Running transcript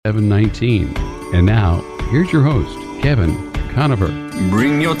719. And now, here's your host, Kevin Conover.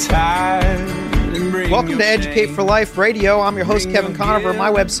 Bring your tide. Welcome to Educate for Life Radio. I'm your host, Kevin Conover. My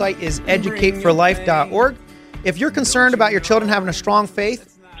website is educateforlife.org. If you're concerned about your children having a strong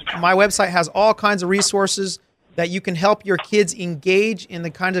faith, my website has all kinds of resources that you can help your kids engage in the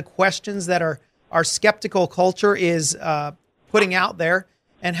kinds of questions that our skeptical culture is putting out there,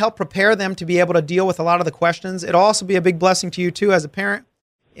 and help prepare them to be able to deal with a lot of the questions. It'll also be a big blessing to you, too, as a parent,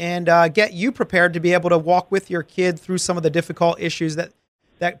 and get you prepared to be able to walk with your kid through some of the difficult issues that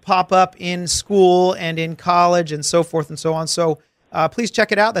pop up in school and in college and so forth and so on. So please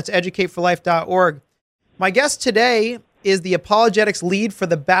check it out. That's educateforlife.org. My guest today is the apologetics lead for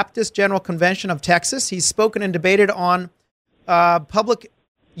the Baptist General Convention of Texas. He's spoken and debated on public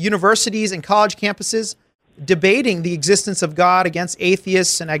universities and college campuses, debating the existence of God against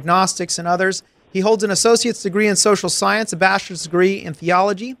atheists and agnostics and others. He holds an associate's degree in social science, a bachelor's degree in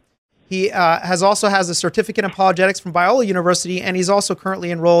theology. He also has a certificate in apologetics from Biola University, and he's also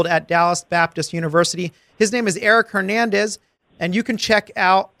currently enrolled at Dallas Baptist University. His name is Eric Hernandez, and you can check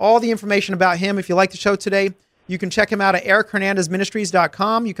out all the information about him. If you like the show today, you can check him out at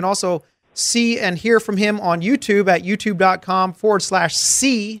erichernandezministries.com. You can also see and hear from him on YouTube at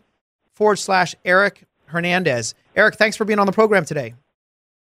youtube.com/C/Eric Hernandez. Eric, thanks for being on the program today.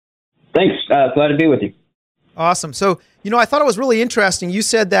 Thanks. Glad to be with you. Awesome. So, I thought it was really interesting. You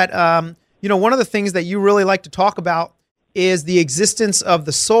said that, one of the things that you really like to talk about is the existence of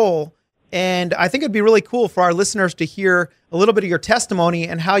the soul. And I think it'd be really cool for our listeners to hear a little bit of your testimony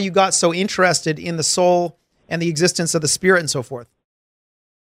and how you got so interested in the soul and the existence of the spirit and so forth.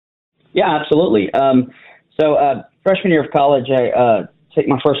 Yeah, absolutely. Freshman year of college, I take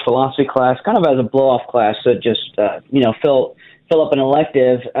my first philosophy class kind of as a blow-off class, so just, fill up an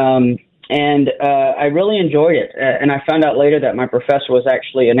elective. I really enjoyed it. And I found out later that my professor was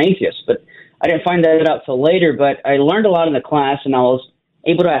actually an atheist, but I didn't find that out till later. But I learned a lot in the class, and I was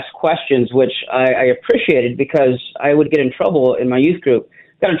able to ask questions, which I appreciated because I would get in trouble in my youth group.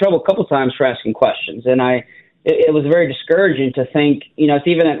 Got in trouble a couple times for asking questions. And it was very discouraging to think, to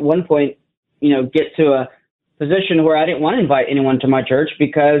even at one point, get to a position where I didn't want to invite anyone to my church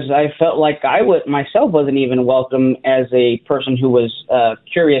because I felt like I myself wasn't even welcome as a person who was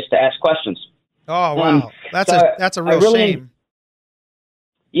curious to ask questions. Oh, wow. That's a real shame.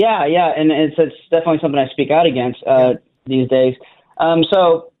 Yeah. And it's definitely something I speak out against these days.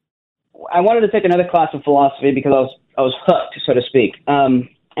 So I wanted to take another class of philosophy because I was hooked, so to speak. And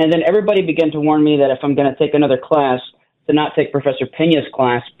then everybody began to warn me that if I'm going to take another class, to not take Professor Pena's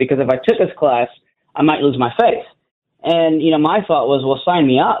class, because if I took his class, I might lose my faith. And, my thought was, well, sign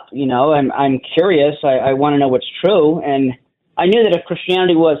me up. I'm curious. I want to know what's true. And I knew that if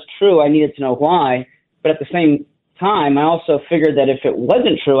Christianity was true, I needed to know why. But at the same time, I also figured that if it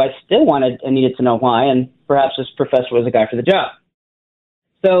wasn't true, I still needed to know why. And perhaps this professor was the guy for the job.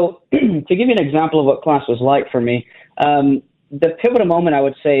 So to give you an example of what class was like for me, the pivotal moment, I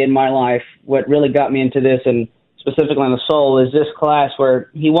would say, in my life, what really got me into this, and specifically on the soul, is this class where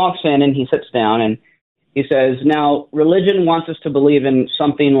he walks in and he sits down and he says, now, religion wants us to believe in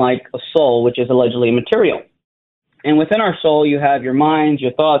something like a soul, which is allegedly immaterial. And within our soul, you have your minds,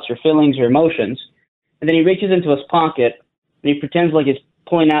 your thoughts, your feelings, your emotions. And then he reaches into his pocket and he pretends like he's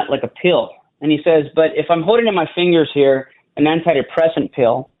pulling out like a pill. And he says, but if I'm holding in my fingers here an antidepressant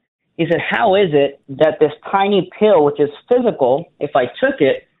pill, he said, how is it that this tiny pill, which is physical, if I took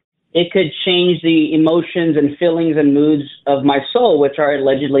it, it could change the emotions and feelings and moods of my soul, which are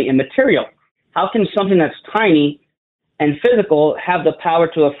allegedly immaterial? How can something that's tiny and physical have the power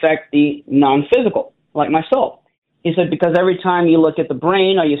to affect the non-physical, like my soul? He said, because every time you look at the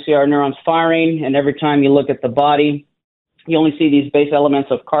brain, or you see our neurons firing, and every time you look at the body, you only see these base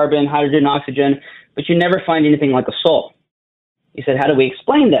elements of carbon, hydrogen, oxygen, but you never find anything like a soul. He said, how do we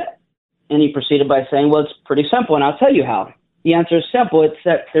explain that? And he proceeded by saying, well, it's pretty simple, and I'll tell you how. The answer is simple. It's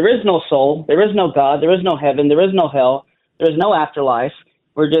that there is no soul, there is no God, there is no heaven, there is no hell, there is no afterlife.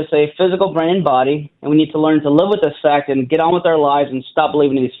 We're just a physical brain and body, and we need to learn to live with this fact and get on with our lives and stop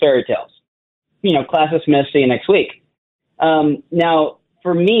believing in these fairy tales. Class dismissed, see you next week. Now,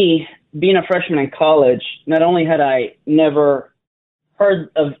 for me, being a freshman in college, not only had I never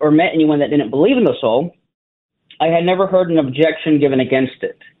heard of or met anyone that didn't believe in the soul, I had never heard an objection given against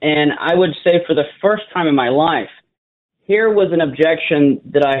it. And I would say for the first time in my life, here was an objection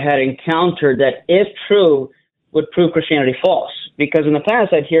that I had encountered that, if true, would prove Christianity false. Because in the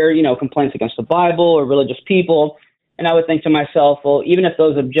past, I'd hear, complaints against the Bible or religious people, and I would think to myself, well, even if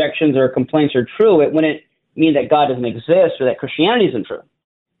those objections or complaints are true, it wouldn't mean that God doesn't exist or that Christianity isn't true.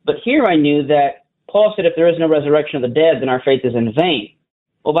 But here I knew that Paul said if there is no resurrection of the dead, then our faith is in vain.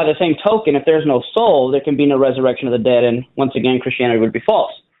 Well, by the same token, if there's no soul, there can be no resurrection of the dead, and once again, Christianity would be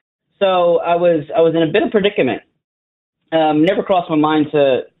false. So I was in a bit of predicament. Never crossed my mind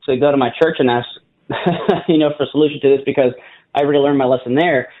to go to my church and ask, for a solution to this, because I already learned my lesson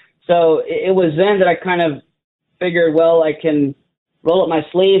there. So it was then that I kind of figured, well, I can roll up my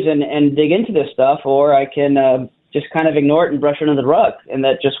sleeves and dig into this stuff, or I can just kind of ignore it and brush it under the rug. And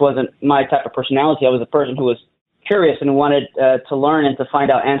that just wasn't my type of personality. I was a person who was curious and wanted to learn and to find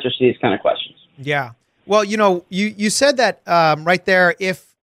out answers to these kind of questions. Yeah. Well, you said that right there,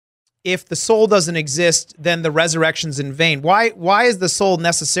 if the soul doesn't exist, then the resurrection's in vain. Why is the soul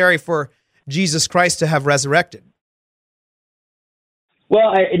necessary for Jesus Christ to have resurrected?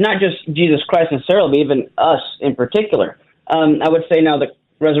 Well, not just Jesus Christ necessarily, but even us in particular. I would say now the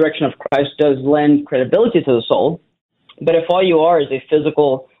resurrection of Christ does lend credibility to the soul, but if all you are is a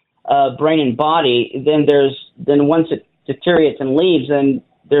physical brain and body, then once it deteriorates and leaves, then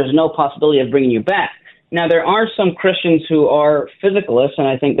there's no possibility of bringing you back. Now, there are some Christians who are physicalists, and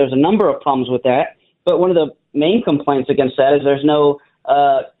I think there's a number of problems with that, but one of the main complaints against that is there's no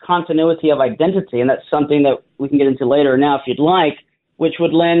continuity of identity, and that's something that we can get into later now if you'd like, which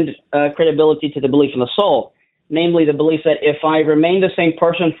would lend credibility to the belief in the soul, namely the belief that if I remain the same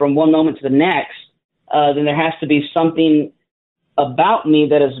person from one moment to the next, then there has to be something about me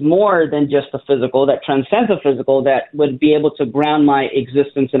that is more than just the physical, that transcends the physical, that would be able to ground my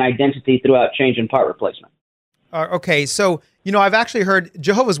existence and identity throughout change and part replacement. Okay, so, I've actually heard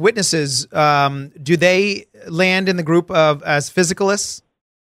Jehovah's Witnesses, do they land in the group as physicalists?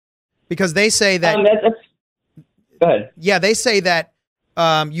 Because they say that... Go ahead. Yeah, they say that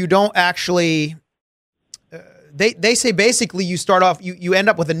you don't actually... They say basically you start off, you end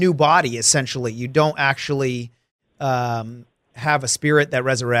up with a new body, essentially. You don't actually have a spirit that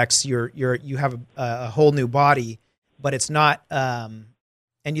resurrects. You have a whole new body, but it's not... and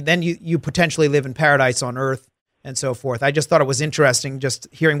then you potentially live in paradise on earth and so forth. I just thought it was interesting just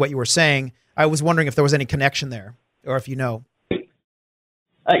hearing what you were saying. I was wondering if there was any connection there, or if you know.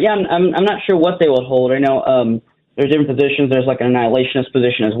 Yeah, I'm not sure what they will hold. I know there's different positions. There's like an annihilationist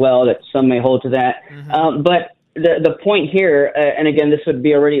position as well that some may hold to that. Mm-hmm. But the point here, and again, this would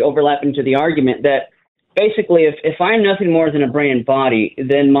be already overlapping to the argument, that basically if I'm nothing more than a brain and body,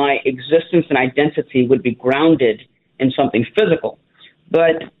 then my existence and identity would be grounded in something physical.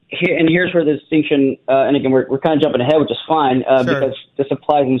 But here's where the distinction, and again, we're kind of jumping ahead, which is fine, Sure. because this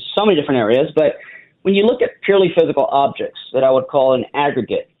applies in so many different areas. But when you look at purely physical objects that I would call an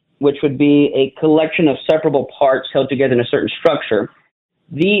aggregate, which would be a collection of separable parts held together in a certain structure,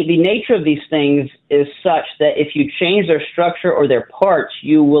 the nature of these things is such that if you change their structure or their parts,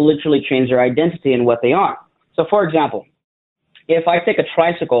 you will literally change their identity and what they are. So, for example, if I take a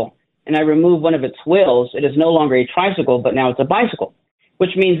tricycle and I remove one of its wheels, it is no longer a tricycle, but now it's a bicycle,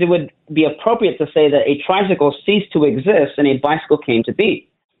 which means it would be appropriate to say that a tricycle ceased to exist and a bicycle came to be.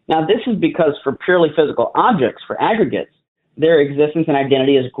 Now, this is because for purely physical objects, for aggregates, their existence and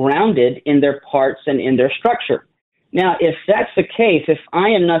identity is grounded in their parts and in their structure. Now, if that's the case, if I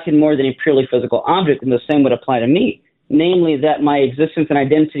am nothing more than a purely physical object, then the same would apply to me, namely that my existence and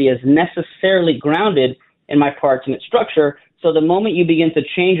identity is necessarily grounded in my parts and its structure. So the moment you begin to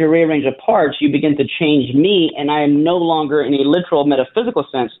change or rearrange the parts, you begin to change me, and I am no longer, in a literal metaphysical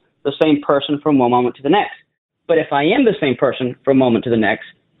sense, the same person from one moment to the next. But if I am the same person from moment to the next,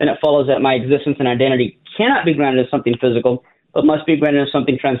 then it follows that my existence and identity cannot be grounded in something physical, but must be grounded in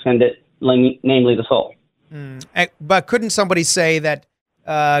something transcendent, namely the soul. But couldn't somebody say that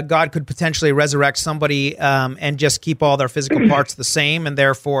God could potentially resurrect somebody and just keep all their physical parts the same, and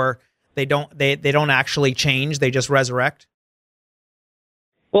therefore they don't actually change; they just resurrect?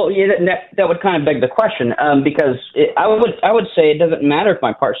 Well, yeah, that would kind of beg the question, because I would say it doesn't matter if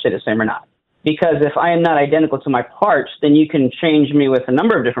my parts stay the same or not. Because if I am not identical to my parts, then you can change me with a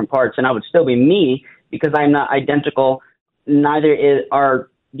number of different parts, and I would still be me because I'm not identical. Neither are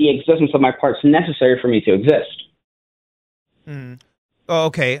the existence of my parts necessary for me to exist. Oh,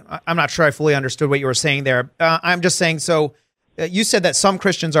 okay. I'm not sure I fully understood what you were saying there. I'm just saying, so you said that some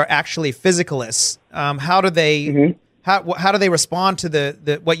Christians are actually physicalists. How do they... Mm-hmm. How do they respond to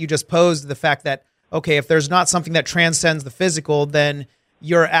the what you just posed, the fact that, okay, if there's not something that transcends the physical, then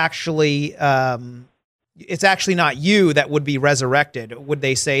you're actually, it's actually not you that would be resurrected? Would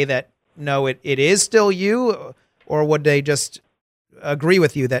they say that, no, it is still you? Or would they just agree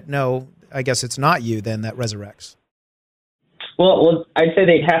with you that, no, I guess it's not you then that resurrects? Well, I'd say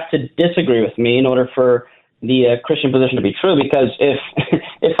they'd have to disagree with me in order for the Christian position to be true, because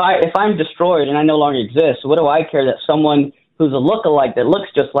if I'm destroyed and I no longer exist, what do I care that someone who's a lookalike that looks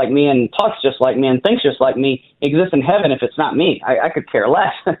just like me and talks just like me and thinks just like me exists in heaven if it's not me? I could care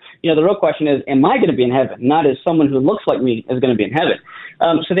less. The real question is, am I going to be in heaven? Not as someone who looks like me is going to be in heaven.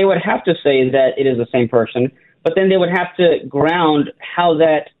 So they would have to say that it is the same person, but then they would have to ground how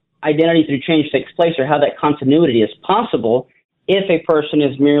that identity through change takes place or how that continuity is possible if a person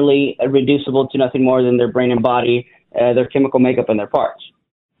is merely reducible to nothing more than their brain and body, their chemical makeup, and their parts.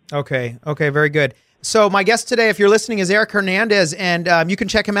 Okay, very good. So my guest today, if you're listening, is Eric Hernandez, and you can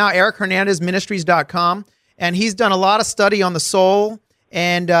check him out, erichernandezministries.com, and he's done a lot of study on the soul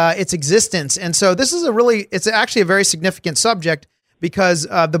and its existence. And so this is it's actually a very significant subject because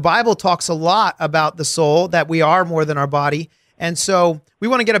the Bible talks a lot about the soul, that we are more than our body. And so we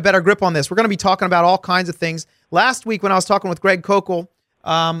want to get a better grip on this. We're going to be talking about all kinds of things. Last week when I was talking with Greg Koukl,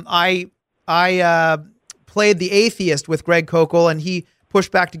 I played the atheist with Greg Koukl, and he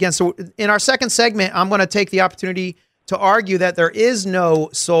pushed back against. So in our second segment, I'm going to take the opportunity to argue that there is no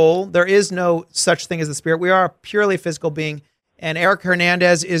soul. There is no such thing as the spirit. We are a purely physical being. And Eric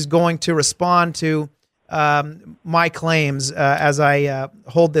Hernandez is going to respond to my claims as I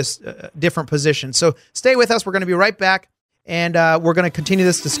hold this different position. So stay with us. We're going to be right back, and we're going to continue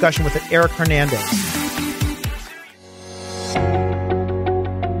this discussion with Eric Hernandez.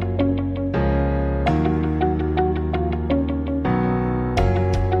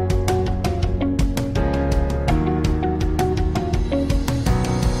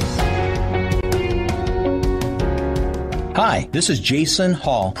 Hi, this is Jason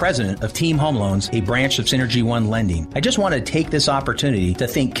Hall, president of Team Home Loans, a branch of Synergy One Lending. I just want to take this opportunity to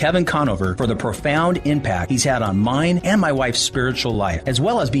thank Kevin Conover for the profound impact he's had on mine and my wife's spiritual life, as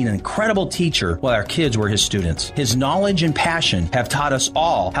well as being an incredible teacher while our kids were his students. His knowledge and passion have taught us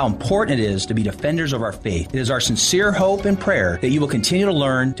all how important it is to be defenders of our faith. It is our sincere hope and prayer that you will continue to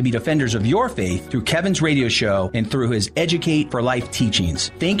learn to be defenders of your faith through Kevin's radio show and through his Educate for Life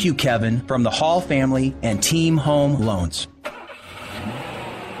teachings. Thank you, Kevin, from the Hall family and Team Home Loans.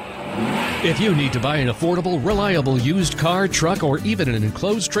 If you need to buy an affordable, reliable used car, truck, or even an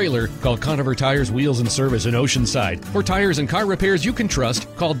enclosed trailer, call Conover Tires Wheels and Service in Oceanside. For tires and car repairs you can trust,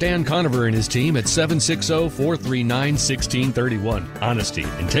 call Dan Conover and his team at 760-439-1631. Honesty,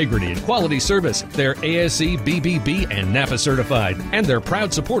 integrity, and quality service. They're ASE, BBB, and NAPA certified, and they're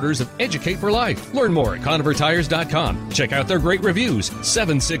proud supporters of Educate for Life. Learn more at ConoverTires.com. Check out their great reviews.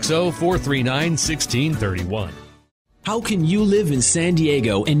 760-439-1631. How can you live in San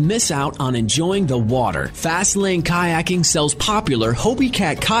Diego and miss out on enjoying the water? Fast Lane Kayaking sells popular Hobie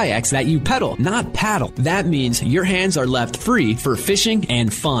Cat kayaks that you pedal, not paddle. That means your hands are left free for fishing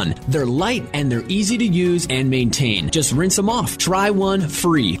and fun. They're light and they're easy to use and maintain. Just rinse them off. Try one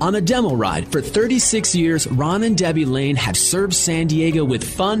free on a demo ride. For 36 years, Ron and Debbie Lane have served San Diego with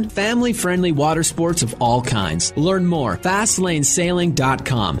fun, family-friendly water sports of all kinds. Learn more.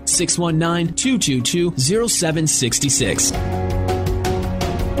 FastLaneSailing.com. 619-222-0766.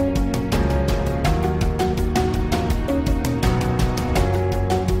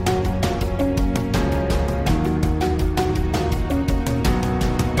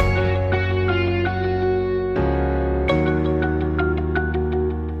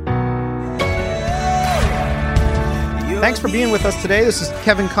 Thanks for being with us today. This is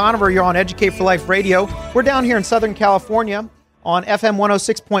Kevin Conover. You're on Educate for Life Radio. We're down here in Southern California on FM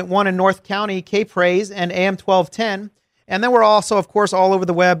 106.1 in North County, K-Praise, and AM 1210. And then we're also, of course, all over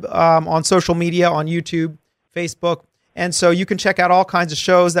the web on social media, on YouTube, Facebook. And so you can check out all kinds of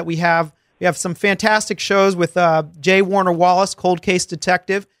shows that we have. We have some fantastic shows with J. Warner Wallace, Cold Case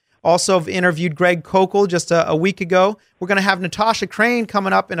Detective. Also have interviewed Greg Koukl just a week ago. We're going to have Natasha Crane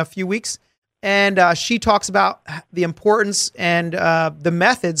coming up in a few weeks. And she talks about the importance and the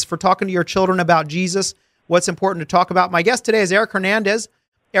methods for talking to your children about Jesus, what's important to talk about. My guest today is Eric Hernandez,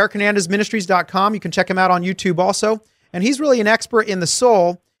 erichernandezministries.com. You can check him out on YouTube also. And he's really an expert in the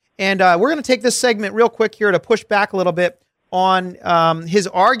soul. And we're going to take this segment real quick here to push back a little bit on his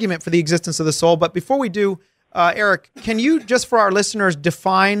argument for the existence of the soul. But before we do, Eric, can you, just for our listeners,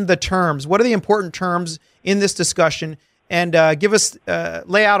 define the terms? What are the important terms in this discussion? And give us,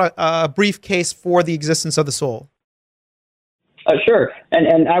 lay out a brief case for the existence of the soul. Sure.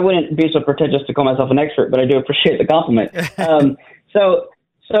 And I wouldn't be so pretentious to call myself an expert, but I do appreciate the compliment. So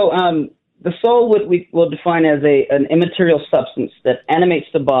the soul we'll define as an immaterial substance that animates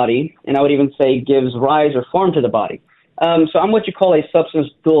the body, and I would even say gives rise or form to the body. So I'm what you call a substance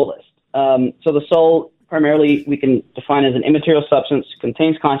dualist. So the soul, primarily, we can define as an immaterial substance,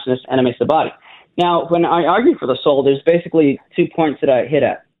 contains consciousness, animates the body. Now, when I argue for the soul, there's basically 2 points that I hit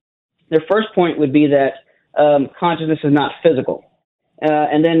at. The first point would be that consciousness is not physical.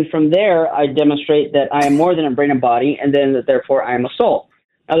 And then from there, I demonstrate that I am more than a brain and body, and then that therefore I am a soul.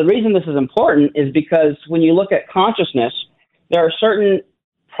 Now, the reason this is important is because when you look at consciousness, there are certain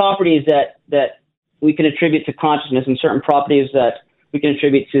properties that we can attribute to consciousness and certain properties that we can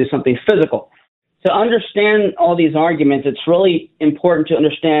attribute to something physical. To understand all these arguments, it's really important to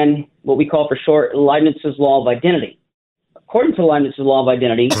understand what we call for short Leibniz's law of identity. According to Leibniz's law of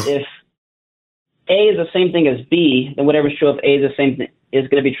identity, if A is the same thing as B, then whatever's true of A is the same is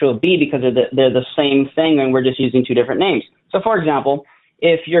going to be true of B because they're the same thing and we're just using two different names. So, for example,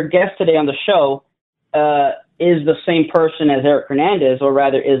 if your guest today on the show is the same person as Eric Hernandez, or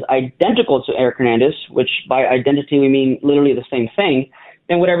rather is identical to Eric Hernandez, which by identity we mean literally the same thing,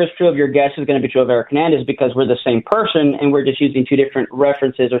 then whatever is true of your guest is going to be true of Eric Hernandez because we're the same person and we're just using two different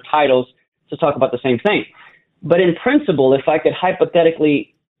references or titles to talk about the same thing. But in principle, if I could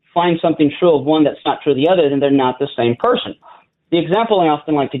hypothetically find something true of one that's not true of the other, then they're not the same person. The example I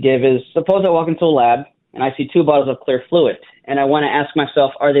often like to give is, suppose I walk into a lab and I see two bottles of clear fluid, and I want to ask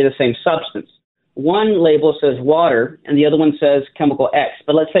myself, are they the same substance? One label says water, and the other one says chemical X,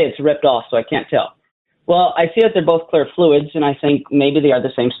 but let's say it's ripped off, so I can't tell. Well, I see that they're both clear fluids, and I think maybe they are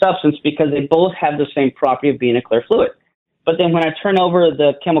the same substance because they both have the same property of being a clear fluid. But then when I turn over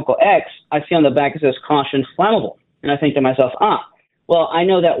the chemical X, I see on the back it says caution flammable, and I think to myself, well, I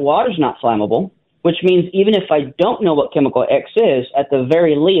know that water's not flammable, which means even if I don't know what chemical X is, at the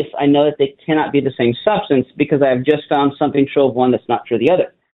very least, I know that they cannot be the same substance because I have just found something true of one that's not true of the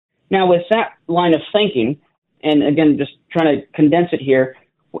other. Now, with that line of thinking, and again, just trying to condense it here,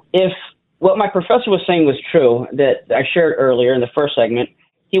 if what my professor was saying was true, that I shared earlier in the first segment,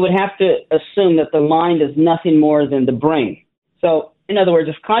 he would have to assume that the mind is nothing more than the brain. So, in other words,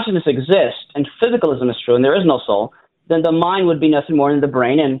 if consciousness exists and physicalism is true and there is no soul, then the mind would be nothing more than the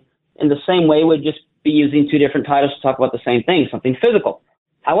brain, and in the same way would just be using two different titles to talk about the same thing, something physical.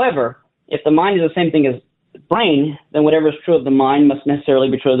 However, if the mind is the same thing as the brain, then whatever is true of the mind must necessarily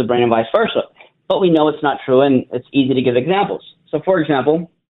be true of the brain and vice versa. But we know it's not true, and it's easy to give examples. So, for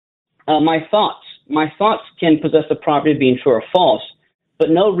example, my thoughts can possess the property of being true or false, but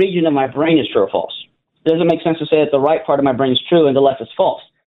no region of my brain is true or false. It doesn't make sense to say that the right part of my brain is true and the left is false.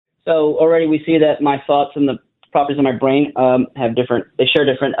 So already we see that my thoughts and the properties of my brain share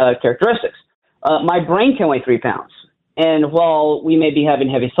different characteristics. My brain can weigh 3 pounds. And while we may be having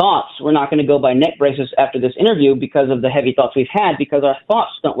heavy thoughts, we're not going to go by neck braces after this interview because of the heavy thoughts we've had, because our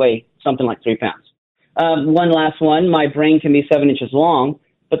thoughts don't weigh something like 3 pounds. One last one, my brain can be 7 inches long,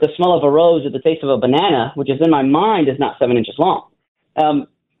 but the smell of a rose or the taste of a banana, which is in my mind, is not 7 inches long.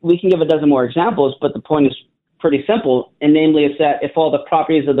 We can give a dozen more examples, but the point is pretty simple, and namely is that if all the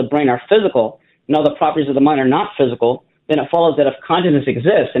properties of the brain are physical and all the properties of the mind are not physical, then it follows that if consciousness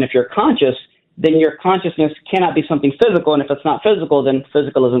exists, and if you're conscious, then your consciousness cannot be something physical, and if it's not physical, then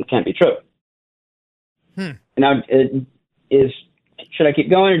physicalism can't be true. Now, should I keep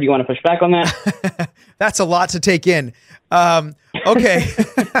going, or do you want to push back on that? That's a lot to take in. Okay.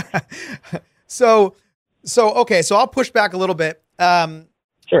 So I'll push back a little bit.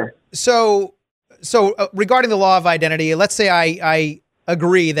 Sure. So regarding the law of identity, let's say I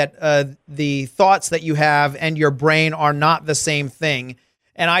agree that the thoughts that you have and your brain are not the same thing.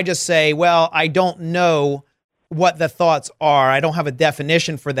 And I just say, well, I don't know what the thoughts are. I don't have a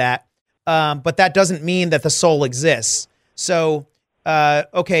definition for that. But that doesn't mean that the soul exists. So,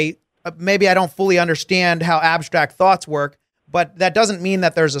 maybe I don't fully understand how abstract thoughts work, but that doesn't mean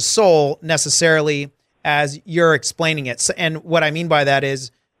that there's a soul necessarily as you're explaining it. So, and what I mean by that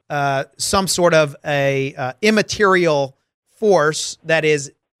is some sort of a immaterial force that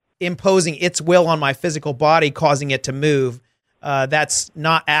is imposing its will on my physical body, causing it to move. That's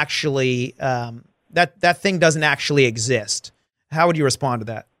not actually, that thing doesn't actually exist. How would you respond to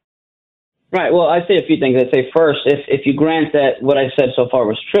that? Right. Well, I'd say a few things. I'd say first, if you grant that what I said so far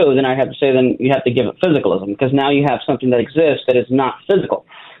was true, then I have to say then you have to give it physicalism, because now you have something that exists that is not physical.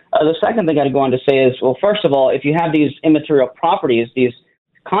 The second thing I'd go on to say is, well, first of all, if you have these immaterial properties, these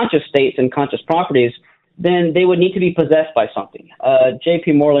conscious states and conscious properties, then they would need to be possessed by something.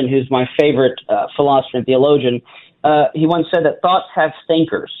 J.P. Moreland, who's my favorite philosopher and theologian, he once said that thoughts have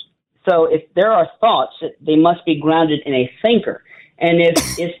thinkers. So if there are thoughts, they must be grounded in a thinker. And if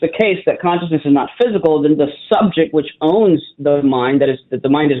it's the case that consciousness is not physical, then the subject which owns the mind, that the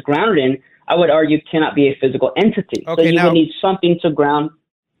mind is grounded in, I would argue cannot be a physical entity. Okay, so you would need something to ground.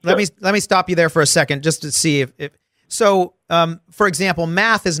 Let me stop you there for a second just to see if for example,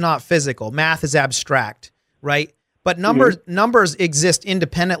 math is not physical. Math is abstract, right? But numbers exist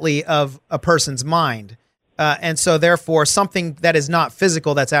independently of a person's mind. And so therefore something that is not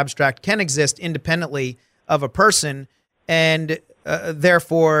physical, that's abstract, can exist independently of a person. And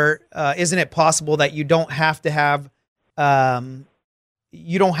therefore, isn't it possible that you don't have to have,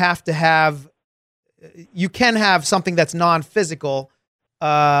 you can have something that's non-physical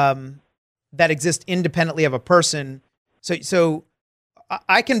that exists independently of a person. So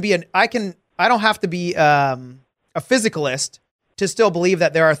I don't have to be a physicalist to still believe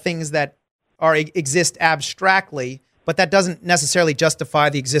that there are things that exist abstractly, but that doesn't necessarily justify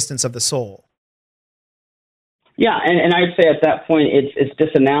the existence of the soul. Yeah, and I'd say at that point it's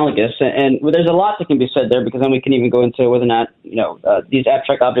disanalogous, and there's a lot that can be said there, because then we can even go into whether or not these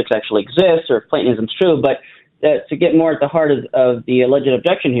abstract objects actually exist or if Platonism's true. But to get more at the heart of the alleged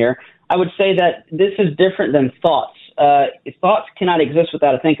objection here, I would say that this is different than thoughts. Thoughts cannot exist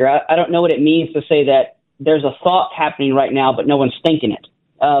without a thinker. I don't know what it means to say that there's a thought happening right now, but no one's thinking it.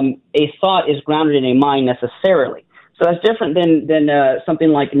 A thought is grounded in a mind necessarily. So that's different than something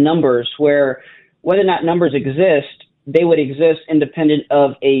like numbers, where whether or not numbers exist, they would exist independent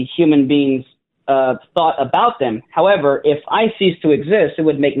of a human being's thought about them. However, if I cease to exist, it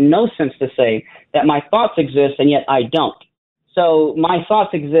would make no sense to say that my thoughts exist and yet I don't. So my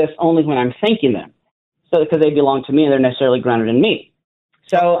thoughts exist only when I'm thinking them. So because they belong to me and they're necessarily grounded in me.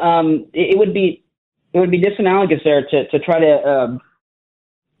 So it would be disanalogous there to try to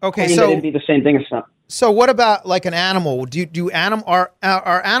okay, so it'd be the same thing as something. So what about like an animal?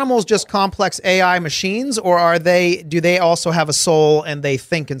 Are animals just complex AI machines, or do they also have a soul and they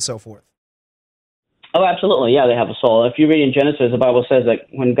think and so forth? Oh, absolutely. Yeah, they have a soul. If you read in Genesis, the Bible says that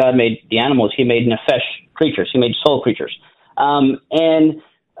when God made the animals, he made nefesh creatures. He made soul creatures. And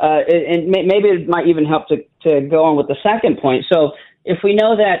maybe it might even help to go on with the second point. So if we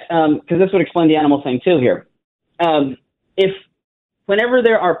know that, because this would explain the animal thing too here. Whenever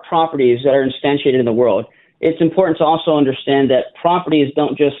there are properties that are instantiated in the world, it's important to also understand that properties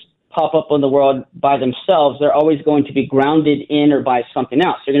don't just pop up in the world by themselves. They're always going to be grounded in or by something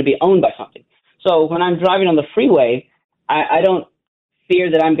else. They're going to be owned by something. So when I'm driving on the freeway, I don't fear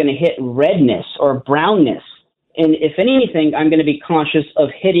that I'm going to hit redness or brownness. And if anything, I'm going to be conscious of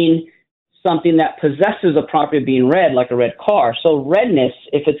hitting something that possesses a property of being red, like a red car. So redness,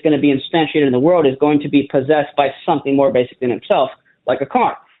 if it's going to be instantiated in the world, is going to be possessed by something more basic than itself, like a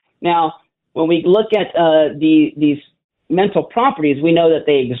car. Now, when we look at these mental properties, we know that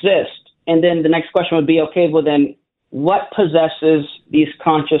they exist. And then the next question would be, okay, well then, what possesses these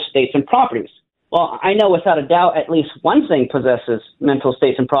conscious states and properties? Well, I know without a doubt at least one thing possesses mental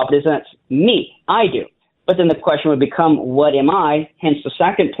states and properties, and that's me. I do. But then the question would become, what am I? Hence the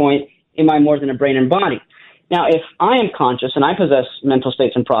second point, am I more than a brain and body? Now, if I am conscious and I possess mental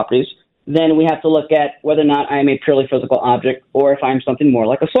states and properties, then we have to look at whether or not I am a purely physical object or if I'm something more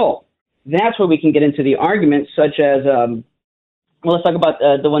like a soul. That's where we can get into the arguments such as, let's talk about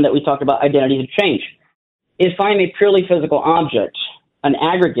the one that we talked about, identity to change. If I'm a purely physical object, an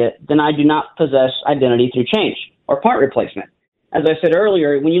aggregate, then I do not possess identity through change or part replacement. As I said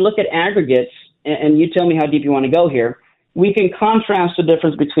earlier, when you look at aggregates, and you tell me how deep you want to go here, we can contrast the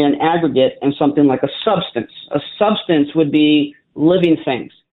difference between an aggregate and something like a substance. A substance would be living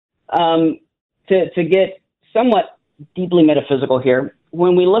things. To get somewhat deeply metaphysical here,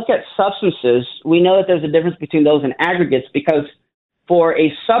 when we look at substances, we know that there's a difference between those and aggregates, because for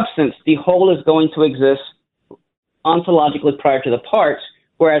a substance, the whole is going to exist ontologically prior to the parts,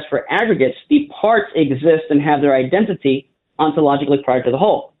 whereas for aggregates, the parts exist and have their identity ontologically prior to the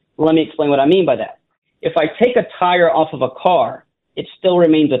whole. Let me explain what I mean by that. If I take a tire off of a car, it still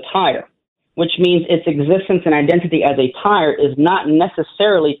remains a tire, which means its existence and identity as a tire is not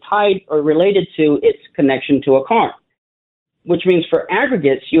necessarily tied or related to its connection to a car, which means for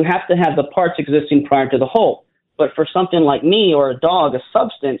aggregates, you have to have the parts existing prior to the whole. But for something like me or a dog, a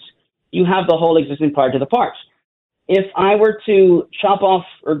substance, you have the whole existing prior to the parts. If I were to chop off,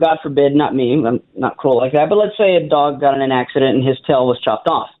 or God forbid, not me, I'm not cruel like that, but let's say a dog got in an accident and his tail was chopped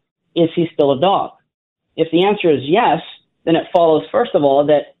off. Is he still a dog? If the answer is yes, then it follows, first of all,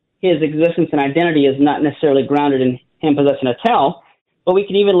 that his existence and identity is not necessarily grounded in him possessing a tail. But we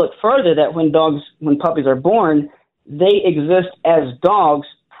can even look further that when puppies are born, they exist as dogs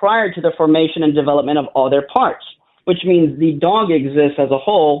prior to the formation and development of all their parts, which means the dog exists as a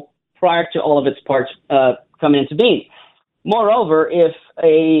whole prior to all of its parts coming into being. Moreover, if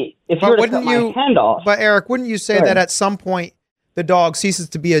you were to cut my hand off... But Eric, wouldn't you say that at some point the dog ceases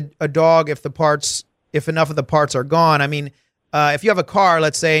to be a dog if enough of the parts are gone? I mean, if you have a car,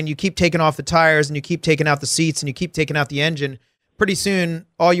 let's say, and you keep taking off the tires and you keep taking out the seats and you keep taking out the engine, pretty soon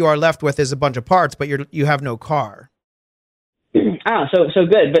all you are left with is a bunch of parts, but you have no car. So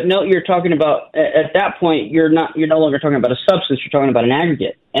good. But no, you're talking about, at that point, you're no longer talking about a substance, you're talking about an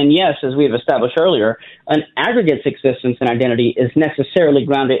aggregate. And yes, as we've established earlier, an aggregate's existence and identity is necessarily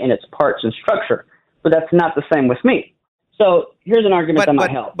grounded in its parts and structure. But that's not the same with me. So here's an argument that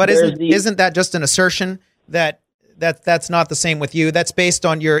might help. But isn't that just an assertion that's not the same with you? That's based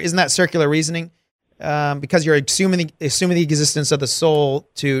on isn't that circular reasoning? Because you're assuming the existence of the soul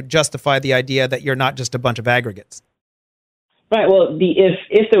to justify the idea that you're not just a bunch of aggregates. Right. Well,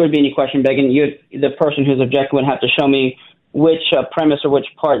 if there would be any question begging, the person who's objecting would have to show me which premise or which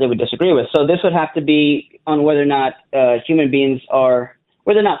part they would disagree with. So this would have to be on whether or not human beings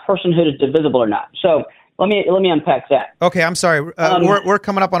whether or not personhood is divisible or not. So let me unpack that. Okay, I'm sorry. We're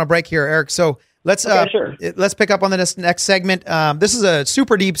coming up on a break here, Eric. So let's pick up on the next segment. This is a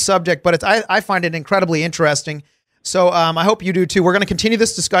super deep subject, but I find it incredibly interesting. So I hope you do too. We're going to continue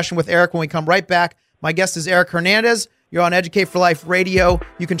this discussion with Eric when we come right back. My guest is Eric Hernandez. You're on Educate for Life Radio.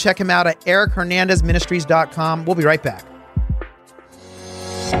 You can check him out at erichernandezministries.com. We'll be right back.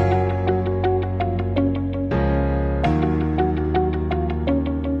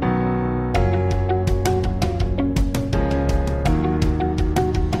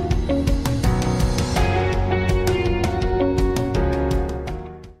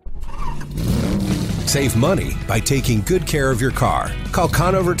 Save money by taking good care of your car. Call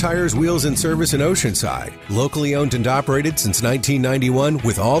Conover Tires, Wheels and Service in Oceanside. Locally owned and operated since 1991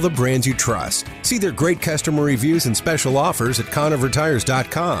 with all the brands you trust. See their great customer reviews and special offers at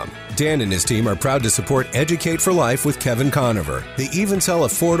ConoverTires.com. Dan and his team are proud to support Educate for Life with Kevin Conover. They even sell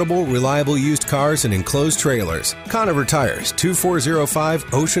affordable, reliable used cars and enclosed trailers. Conover Tires, 2405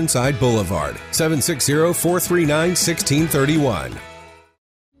 Oceanside Boulevard, 760-439-1631.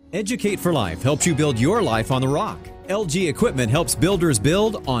 Educate for Life helps you build your life on the rock. LG Equipment helps builders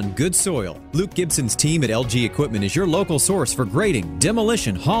build on good soil. Luke Gibson's team at LG Equipment is your local source for grading,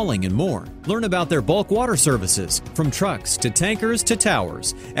 demolition, hauling, and more. Learn about their bulk water services, from trucks to tankers to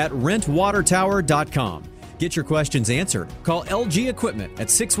towers, at rentwatertower.com. Get your questions answered. Call LG Equipment at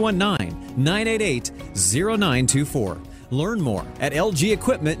 619-988-0924. Learn more at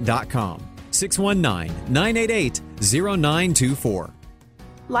lgequipment.com. 619-988-0924.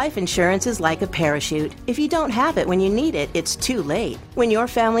 Life insurance is like a parachute. If you don't have it when you need it, it's too late. When your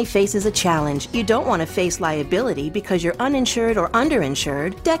family faces a challenge, you don't want to face liability because you're uninsured or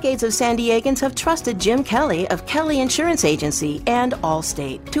underinsured. Decades of San Diegans have trusted Jim Kelly of Kelly Insurance Agency and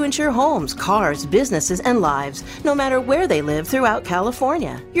Allstate to insure homes, cars, businesses, and lives, no matter where they live throughout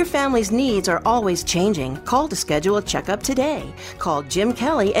California. Your family's needs are always changing. Call to schedule a checkup today. Call Jim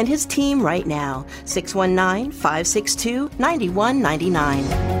Kelly and his team right now.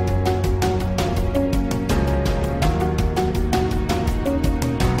 619-562-9199.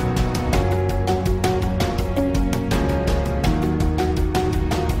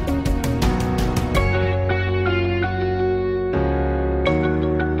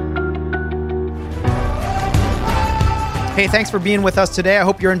 Hey, thanks for being with us today. I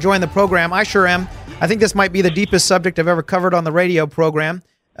hope you're enjoying the program. I sure am. I think this might be the deepest subject I've ever covered on the radio program.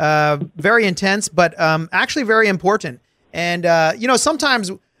 Very intense, but actually very important. And,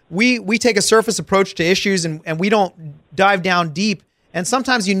 sometimes we take a surface approach to issues and we don't dive down deep. And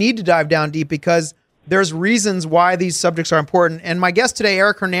sometimes you need to dive down deep because there's reasons why these subjects are important. And my guest today,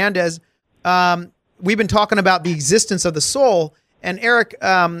 Eric Hernandez, we've been talking about the existence of the soul. And Eric,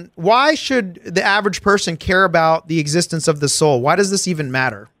 why should the average person care about the existence of the soul? Why does this even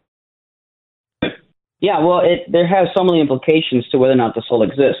matter? Yeah, well, there has so many implications to whether or not the soul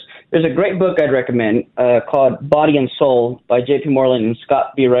exists. There's a great book I'd recommend called Body and Soul by J.P. Moreland and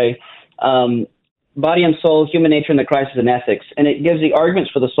Scott B. Ray. Body and Soul, Human Nature and the Crisis in Ethics. And it gives the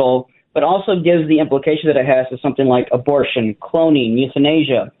arguments for the soul, but also gives the implication that it has to something like abortion, cloning,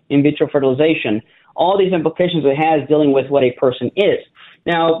 euthanasia, in vitro fertilization, all these implications it has dealing with what a person is.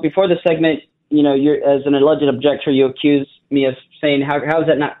 Now, before the segment, you're, as an alleged objector, you accuse me of saying, how is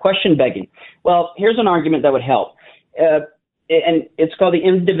that not question begging? Well, here's an argument that would help. And it's called the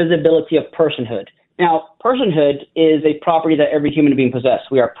indivisibility of personhood. Now, personhood is a property that every human being possesses.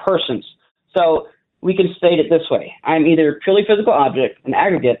 We are persons. So we can state it this way. I'm either a purely physical object, an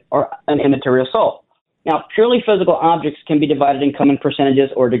aggregate, or an immaterial soul. Now, purely physical objects can be divided in common percentages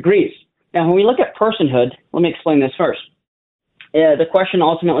or degrees. Now, when we look at personhood, let me explain this first. The question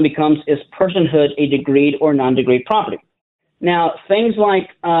ultimately becomes, is personhood a degreed or non-degreed property? Now, things like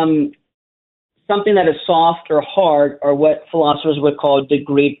something that is soft or hard are what philosophers would call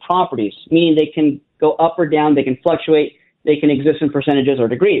degreed properties, meaning they can go up or down, they can fluctuate, they can exist in percentages or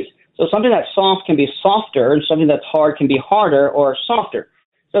degrees. So something that's soft can be softer, and something that's hard can be harder or softer.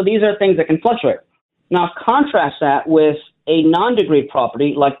 So these are things that can fluctuate. Now, contrast that with a non-degreed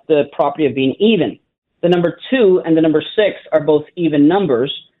property, like the property of being even. the number 2 and the number 6 are both even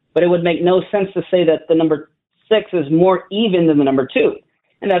numbers, but it would make no sense to say that the number 6 is more even than the number 2.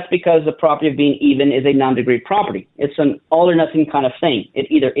 And that's because the property of being even is a non-degreed property. It's an all or nothing kind of thing. It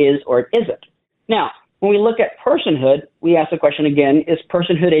either is or it isn't. Now, when we look at personhood, we ask the question again, is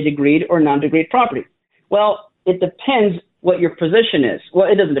personhood a degreed or non-degreed property? Well, it depends what your position is.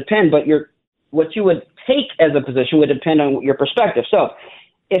 Well, it doesn't depend, but what you would take as a position would depend on your perspective. So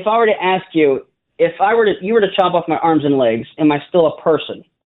if I were to ask you, you were to chop off my arms and legs, am I still a person?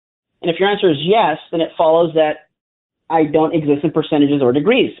 And if your answer is yes, then it follows that I don't exist in percentages or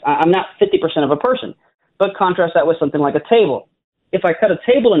degrees. I'm not 50% of a person. But contrast that with something like a table. If I cut a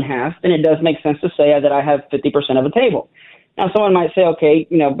table in half, then it does make sense to say that I have 50% of a table. Now, someone might say, okay,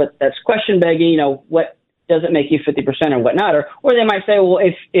 but that's question begging, what does it make you 50% or whatnot? Or they might say, well,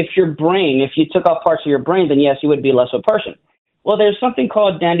 if your brain, if you took off parts of your brain, then yes, you would be less of a person. Well, there's something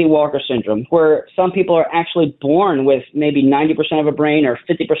called Dandy-Walker syndrome, where some people are actually born with maybe 90% of a brain or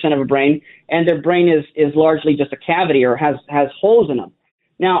 50% of a brain, and their brain is largely just a cavity or has holes in them.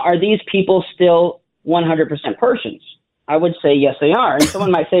 Now, are these people still 100% persons? I would say yes, they are. And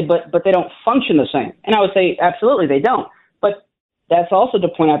someone might say, but they don't function the same. And I would say, absolutely, they don't. But that's also to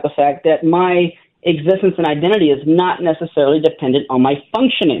point out the fact that my existence and identity is not necessarily dependent on my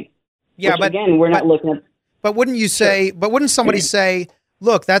functioning. Yeah, but again, we're not looking at. But wouldn't you say? But wouldn't somebody say,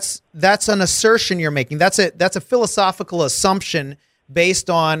 "Look, that's an assertion you're making. That's a philosophical assumption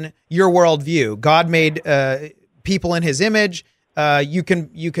based on your worldview. God made people in His image. You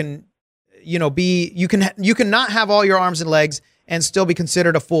can not have all your arms and legs and still be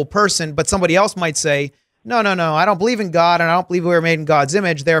considered a full person." But somebody else might say, "No, I don't believe in God, and I don't believe we were made in God's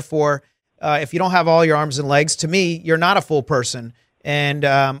image. Therefore, if you don't have all your arms and legs, to me, you're not a full person." And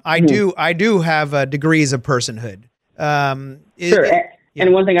I do have degrees of personhood. Sure.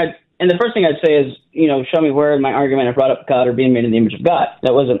 And one thing the first thing I'd say is, show me where in my argument I brought up God or being made in the image of God.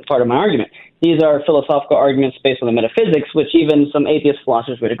 That wasn't part of my argument. These are philosophical arguments based on the metaphysics, which even some atheist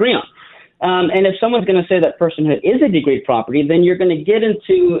philosophers would agree on. And if someone's going to say that personhood is a degreed property, then you're going to get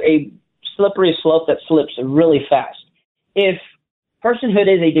into a slippery slope that slips really fast. If personhood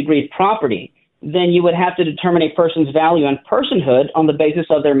is a degreed property, then you would have to determine a person's value and personhood on the basis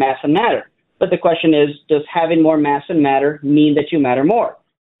of their mass and matter. But the question is, does having more mass and matter mean that you matter more?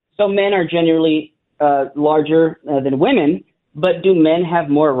 So men are generally larger than women, but do men have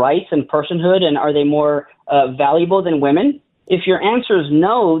more rights and personhood, and are they more valuable than women? If your answer is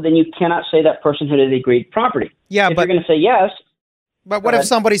no, then you cannot say that personhood is a degreed property. Yeah, if you're going to say yes. But what if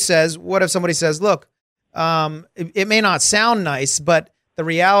somebody says, look, it may not sound nice, but the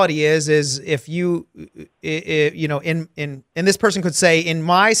reality is if you, and this person could say, in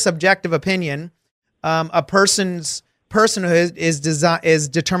my subjective opinion, a person's personhood is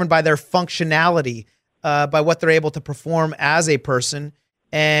determined by their functionality, by what they're able to perform as a person,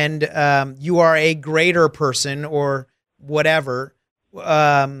 and you are a greater person or whatever.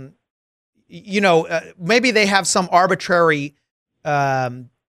 Maybe they have some arbitrary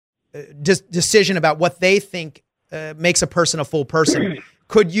decision about what they think makes a person a full person.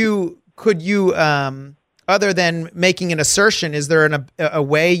 Could you other than making an assertion, is there a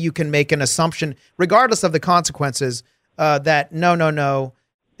way you can make an assumption, regardless of the consequences, that no,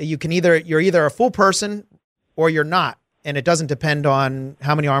 you're either a full person or you're not, and it doesn't depend on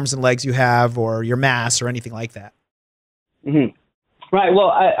how many arms and legs you have or your mass or anything like that? Mm-hmm. Right.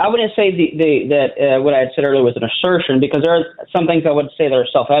 Well, I wouldn't say that what I had said earlier was an assertion, because there are some things I would say that are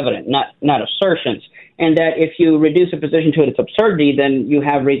self-evident, not assertions, and that if you reduce a position to its absurdity, then you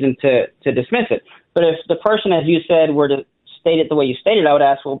have reason to dismiss it. But if the person, as you said, were to state it the way you stated, I would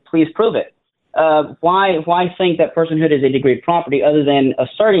ask, well, please prove it. Why think that personhood is a degreed property other than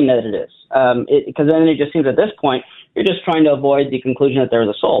asserting that it is? Because then it just seems at this point you're just trying to avoid the conclusion that there is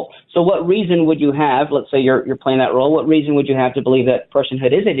a soul. So what reason would you have, let's say you're playing that role, what reason would you have to believe that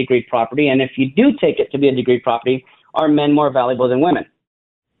personhood is a degreed property? And if you do take it to be a degreed property, are men more valuable than women?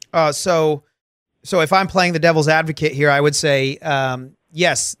 So if I'm playing the devil's advocate here, I would say,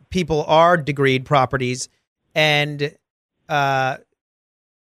 yes, people are degreed properties, and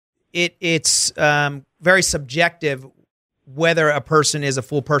it's very subjective whether a person is a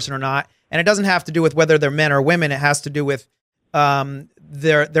full person or not. And it doesn't have to do with whether they're men or women. It has to do with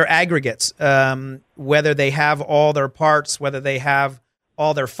their aggregates, whether they have all their parts, whether they have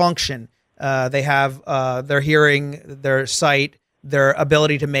all their function. They have their hearing, their sight, their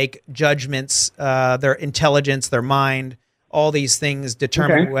ability to make judgments, their intelligence, their mind. All these things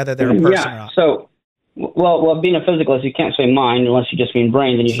determine whether they're a person or not. So, well, being a physicalist, you can't say mind unless you just mean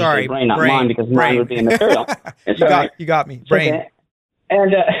brain. Then you should say brain, not mind, because mind would be immaterial. You got me. Brain. Okay.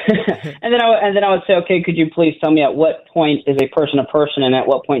 And and then I would say, okay, could you please tell me at what point is a person, and at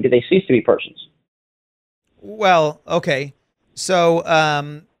what point do they cease to be persons? Well, okay. So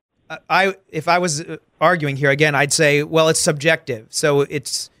if I was arguing here again, I'd say, well, it's subjective. So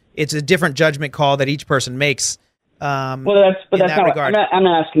it's a different judgment call that each person makes. That's not. I'm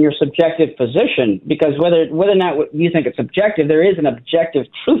not asking your subjective position, because whether or not you think it's subjective, there is an objective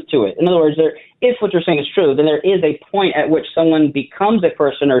truth to it. In other words, if what you're saying is true, then there is a point at which someone becomes a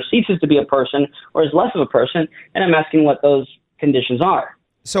person or ceases to be a person or is less of a person, and I'm asking what those conditions are.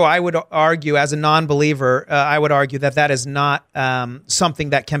 So I would argue, as a non-believer, I would argue that is not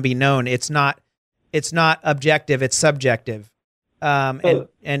something that can be known. It's not objective. It's subjective.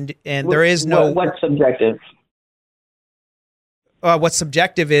 And there is no. What's subjective? What's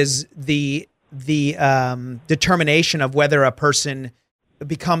subjective is the determination of whether a person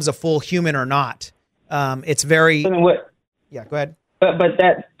becomes a full human or not. It's very. Yeah, go ahead. But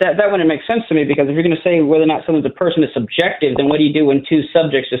that wouldn't make sense to me, because if you're going to say whether or not someone's a person is subjective, then what do you do when two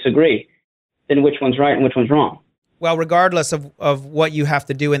subjects disagree? Then which one's right and which one's wrong? Well, regardless of what you have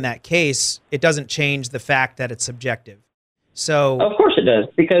to do in that case, it doesn't change the fact that it's subjective. So of course it does,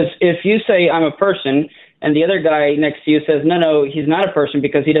 because if you say I'm a person and the other guy next to you says no, he's not a person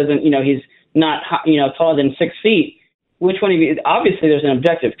because he doesn't, he's not, taller than 6 feet. Which one of you? Obviously, there's an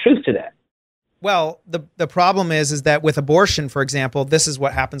objective truth to that. Well, the problem is that with abortion, for example, this is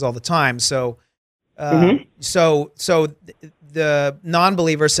what happens all the time. So, so the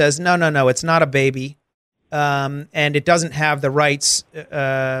non-believer says, no, it's not a baby, and it doesn't have the rights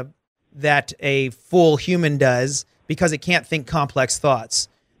that a full human does, because it can't think complex thoughts.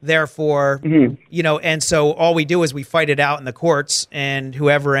 Therefore, and so all we do is we fight it out in the courts, and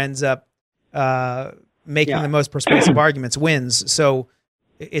whoever ends up making the most persuasive arguments wins. So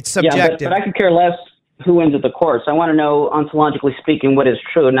it's subjective. But I could care less who wins at the courts. I want to know, ontologically speaking, what is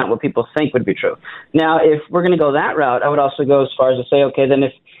true, not what people think would be true. Now, if we're going to go that route, I would also go as far as to say, okay, then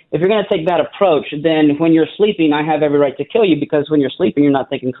if you're going to take that approach, then when you're sleeping, I have every right to kill you, because when you're sleeping, you're not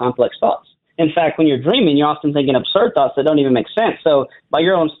thinking complex thoughts. In fact, when you're dreaming, you're often thinking absurd thoughts that don't even make sense. So by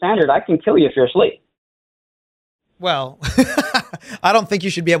your own standard, I can kill you if you're asleep. Well, I don't think you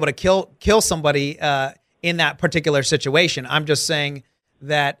should be able to kill somebody in that particular situation. I'm just saying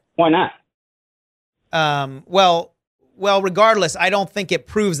that. Why not? Well, regardless, I don't think it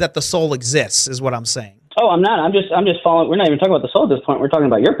proves that the soul exists, is what I'm saying. Oh, I'm not. I'm just following. We're not even talking about the soul at this point. We're talking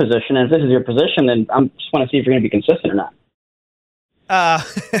about your position. And if this is your position, then I just want to see if you're going to be consistent or not.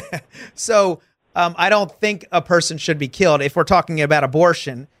 So I don't think a person should be killed if we're talking about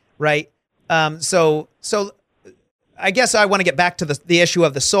abortion, right? So I guess I want to get back to the issue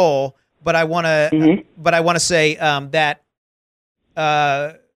of the soul, but I want to say that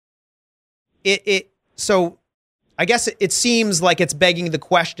so I guess it seems like it's begging the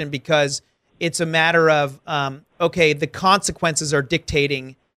question, because it's a matter of okay, the consequences are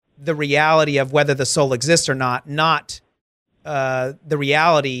dictating the reality of whether the soul exists or not the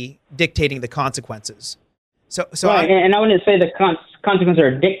reality dictating the consequences. So right, and I wouldn't say the consequences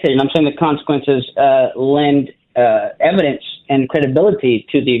are dictated. I'm saying the consequences lend evidence and credibility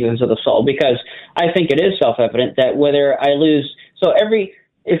to the existence of the soul, because I think it is self-evident that whether I lose,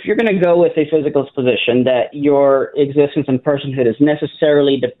 if you're going to go with a physicalist position that your existence and personhood is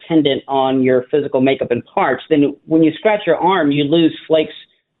necessarily dependent on your physical makeup and parts, then when you scratch your arm, you lose flakes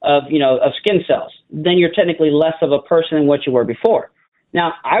of skin cells. Then you're technically less of a person than what you were before.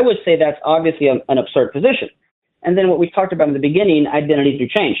 Now, I would say that's obviously an absurd position. And then what we talked about in the beginning, identity through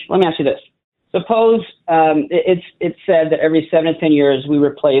change. Let me ask you this. Suppose it's said that every 7 to 10 years we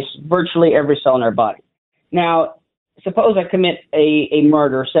replace virtually every cell in our body. Now, suppose I commit a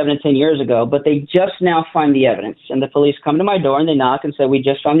murder 7 to 10 years ago, but they just now find the evidence, and the police come to my door and they knock and say, we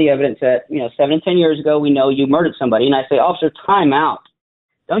just found the evidence that 7 to 10 years ago we know you murdered somebody. And I say, officer, time out.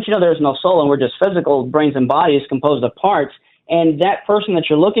 Don't you know there's no soul and we're just physical brains and bodies composed of parts? And that person that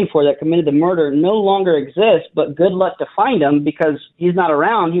you're looking for that committed the murder no longer exists, but good luck to find him because he's not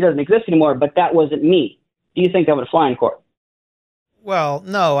around. He doesn't exist anymore, but that wasn't me. Do you think that would fly in court? Well,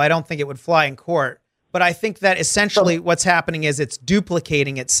 no, I don't think it would fly in court. But I think that essentially what's happening is it's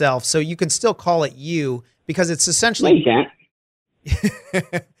duplicating itself. So you can still call it you, because it's essentially... No, you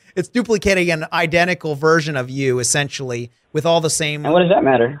can't. It's duplicating an identical version of you, essentially, with all the same... And what does that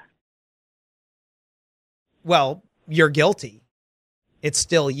matter? Well, you're guilty. It's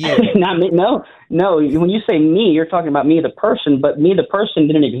still you. Not me. No. When you say me, you're talking about me, the person, but me, the person,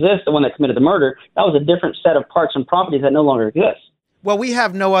 didn't exist, the one that committed the murder. That was a different set of parts and properties that no longer exist. Well, we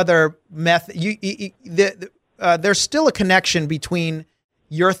have no other method. There's still a connection between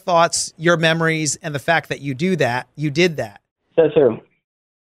your thoughts, your memories, and the fact that you did that. That's true.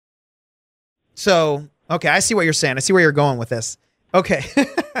 So, okay, I see what you're saying. I see where you're going with this. Okay.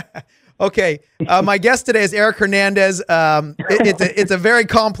 Okay. My guest today is Eric Hernandez. It's a very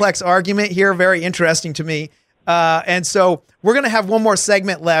complex argument here, very interesting to me. And so we're going to have one more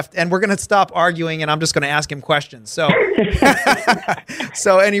segment left, and we're going to stop arguing, and I'm just going to ask him questions. So,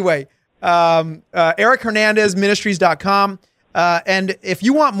 so anyway, Eric Hernandez, ministries.com. And if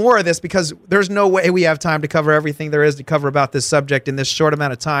you want more of this, because there's no way we have time to cover everything there is to cover about this subject in this short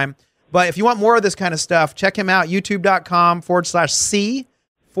amount of time. But if you want more of this kind of stuff, check him out,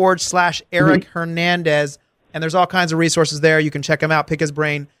 youtube.com/C/Eric Hernandez. And there's all kinds of resources there. You can check him out, pick his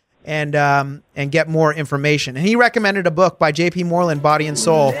brain, and get more information. And he recommended a book by J.P. Moreland, Body and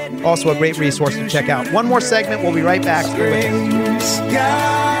Soul, also a great resource to check out. One more segment. We'll be right back. Stay with us.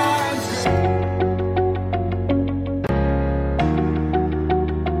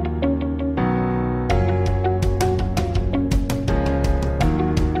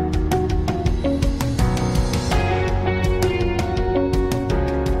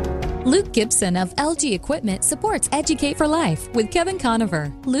 Luke Gibson of LG Equipment supports Educate for Life with Kevin Conover.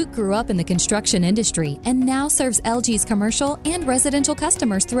 Luke grew up in the construction industry and now serves LG's commercial and residential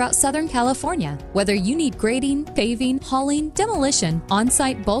customers throughout Southern California. Whether you need grading, paving, hauling, demolition,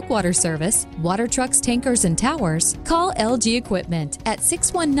 on-site bulk water service, water trucks, tankers, and towers, call LG Equipment at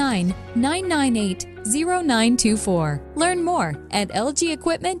 619-998-0924. Learn more at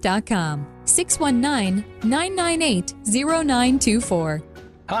lgequipment.com. 619-998-0924.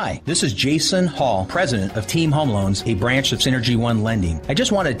 Hi, this is Jason Hall, president of Team Home Loans, a branch of Synergy One Lending. I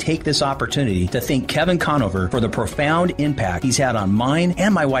just want to take this opportunity to thank Kevin Conover for the profound impact he's had on mine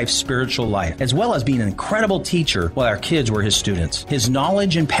and my wife's spiritual life, as well as being an incredible teacher while our kids were his students. His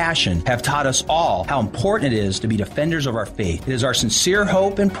knowledge and passion have taught us all how important it is to be defenders of our faith. It is our sincere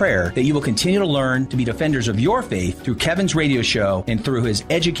hope and prayer that you will continue to learn to be defenders of your faith through Kevin's radio show and through his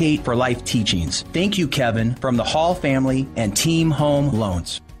Educate for Life teachings. Thank you, Kevin, from the Hall family and Team Home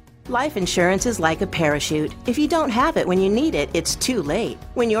Loans. Life insurance is like a parachute. If you don't have it when you need it, it's too late.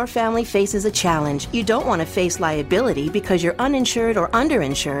 When your family faces a challenge, you don't want to face liability because you're uninsured or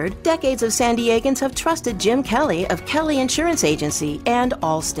underinsured. Decades of San Diegans have trusted Jim Kelly of Kelly Insurance Agency and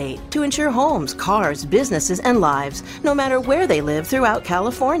Allstate to insure homes, cars, businesses, and lives, no matter where they live throughout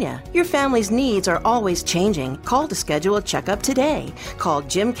California. Your family's needs are always changing. Call to schedule a checkup today. Call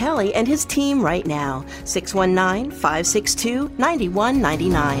Jim Kelly and his team right now.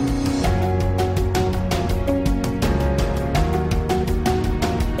 619-562-9199.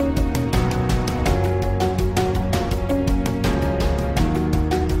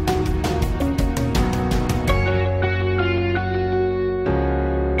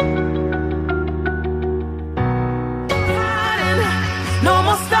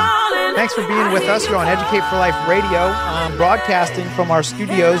 Thanks for being with us here on Educate for Life Radio, broadcasting from our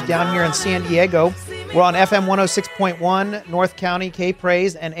studios down here in San Diego. We're on FM 106.1, North County,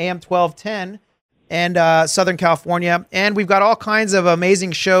 K-Praise, and AM 1210, and Southern California. And we've got all kinds of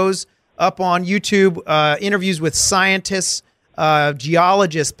amazing shows up on YouTube, interviews with scientists,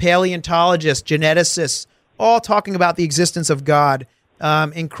 geologists, paleontologists, geneticists, all talking about the existence of God.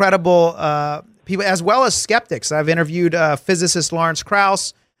 Incredible people, as well as skeptics. I've interviewed physicist Lawrence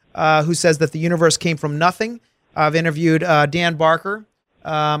Krauss, who says that the universe came from nothing. I've interviewed Dan Barker,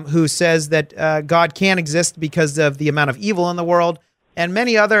 who says that God can't exist because of the amount of evil in the world, and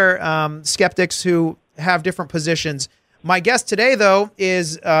many other skeptics who have different positions. My guest today, though,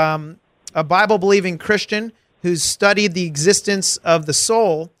 is a Bible-believing Christian who's studied the existence of the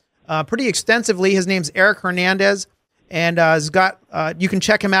soul pretty extensively. His name's Eric Hernandez, and has got you can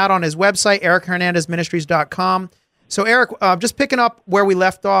check him out on his website, erichernandezministries.com. So, Eric, just picking up where we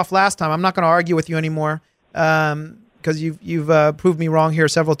left off last time, I'm not going to argue with you anymore because you've proved me wrong here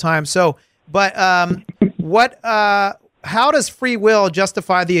several times. So, but how does free will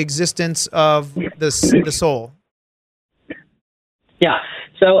justify the existence of the soul? Yeah,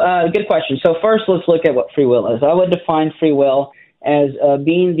 so good question. So first, let's look at what free will is. I would define free will as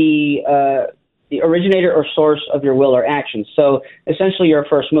being the originator or source of your will or action. So essentially, you're a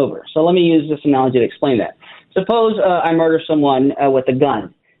first mover. So let me use this analogy to explain that. Suppose I murder someone with a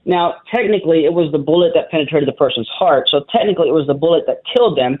gun. Now, technically, it was the bullet that penetrated the person's heart. So technically, it was the bullet that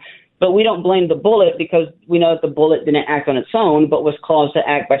killed them. But we don't blame the bullet because we know that the bullet didn't act on its own, but was caused to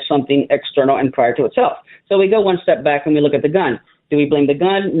act by something external and prior to itself. So we go one step back and we look at the gun. Do we blame the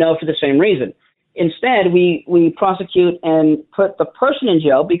gun? No, for the same reason. Instead, we prosecute and put the person in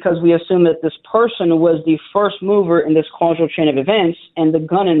jail because we assume that this person was the first mover in this causal chain of events, and the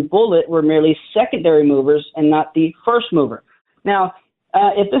gun and bullet were merely secondary movers and not the first mover. Now,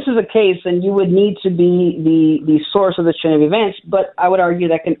 if this is the case, then you would need to be the source of the chain of events. But I would argue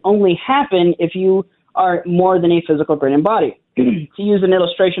that can only happen if you are more than a physical brain and body. To use an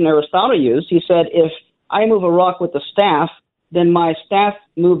illustration Aristotle used, he said, if I move a rock with the staff, then my staff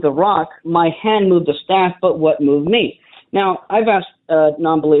moved the rock, my hand moved the staff, but what moved me? Now, I've asked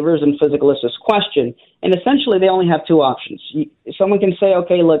non-believers and physicalists this question, and essentially they only have two options. Someone can say,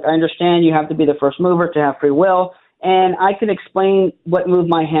 okay, look, I understand you have to be the first mover to have free will, and I can explain what moved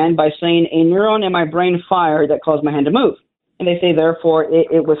my hand by saying a neuron in my brain fired that caused my hand to move. And they say, therefore,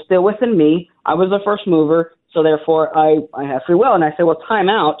 it was still within me. I was the first mover, so therefore I have free will. And I say, well, time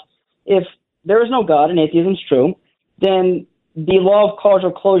out. If there is no God and atheism is true, then the law of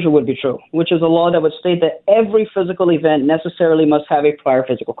causal closure would be true, which is a law that would state that every physical event necessarily must have a prior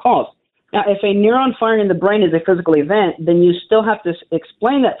physical cause. Now, if a neuron firing in the brain is a physical event, then you still have to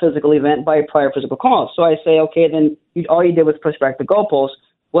explain that physical event by a prior physical cause. So I say, okay, then all you did was push back the goalpost.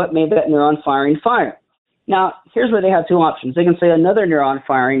 What made that neuron firing fire? Now, here's where they have two options. They can say another neuron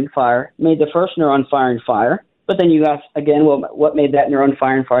firing fire made the first neuron firing fire, but then you ask again, well, what made that neuron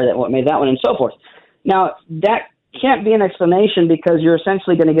firing fire, that what made that one, and so forth. Now, that can't be an explanation because you're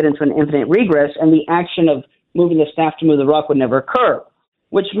essentially going to get into an infinite regress, and the action of moving the staff to move the rock would never occur,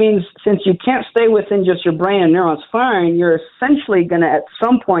 which means since you can't stay within just your brain and neurons firing, you're essentially going to at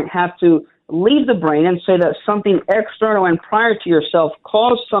some point have to leave the brain and say that something external and prior to yourself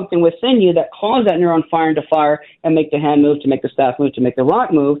caused something within you that caused that neuron firing to fire and make the hand move, to make the staff move, to make the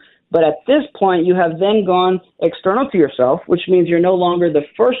rock move. But at this point, you have then gone external to yourself, which means you're no longer the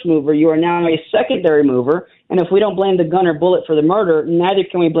first mover. You are now a secondary mover. And if we don't blame the gun or bullet for the murder, neither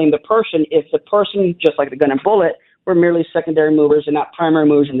can we blame the person if the person, just like the gun and bullet, were merely secondary movers and not primary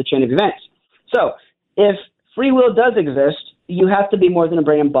movers in the chain of events. So if free will does exist, you have to be more than a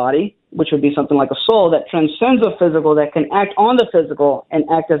brain and body, which would be something like a soul that transcends the physical, that can act on the physical and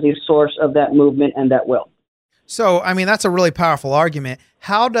act as a source of that movement and that will. So, I mean, that's a really powerful argument.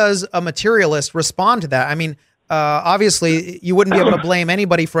 How does a materialist respond to that? I mean, obviously, you wouldn't be able to blame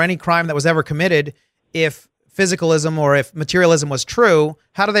anybody for any crime that was ever committed if physicalism or if materialism was true.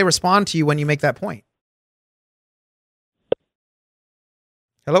 How do they respond to you when you make that point?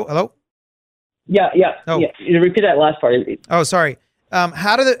 Hello? Yeah. You repeat that last part. Oh, sorry.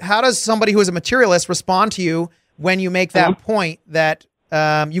 How does somebody who is a materialist respond to you when you make that point that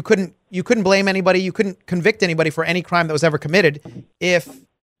you couldn't blame anybody, you couldn't convict anybody for any crime that was ever committed if,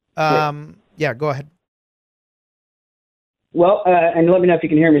 yeah, go ahead. Well, and let me know if you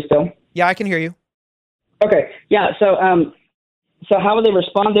can hear me still. Yeah, I can hear you. Okay. Yeah. So how would they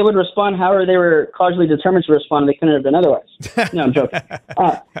respond? They would respond however they were causally determined to respond. They couldn't have done otherwise. No, I'm joking.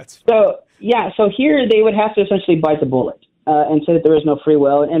 So here they would have to essentially bite the bullet and say that there is no free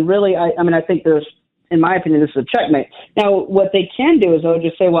will. And really, I think there's, in my opinion, this is a checkmate. Now, what they can do is they'll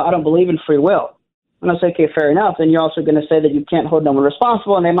just say, well, I don't believe in free will. And I'll say, okay, fair enough. Then you're also going to say that you can't hold no one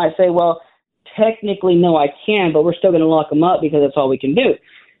responsible. And they might say, well, technically, no, I can, but we're still going to lock them up because that's all we can do.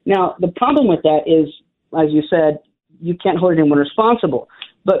 Now, the problem with that is, as you said, you can't hold anyone responsible.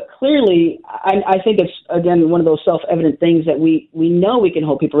 But clearly, I think it's, again, one of those self-evident things that we know we can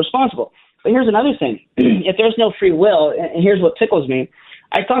hold people responsible. But here's another thing. If there's no free will, and here's what tickles me,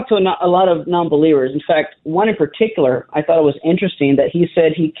 I talked to a lot of non-believers. In fact, one in particular, I thought it was interesting that he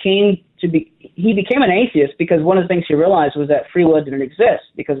said he became an atheist because one of the things he realized was that free will didn't exist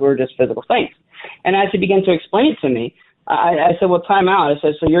because we're just physical things. And as he began to explain it to me, I said, well, time out. I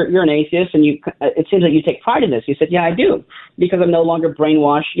said, so you're an atheist and it seems like you take pride in this. He said, yeah, I do, because I'm no longer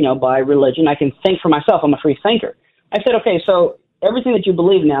brainwashed, by religion. I can think for myself. I'm a free thinker. I said, okay, so everything that you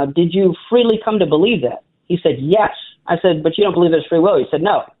believe now, did you freely come to believe that? He said, yes. I said, but you don't believe there's free will. He said,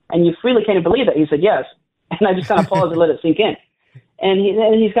 no. And you freely came to believe that? He said, yes. And I just kind of paused and let it sink in. And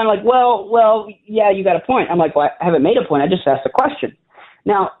he's kind of like, well, yeah, you got a point. I'm like, well, I haven't made a point. I just asked a question.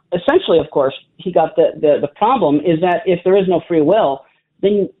 Now, essentially, of course, he got the problem is that if there is no free will,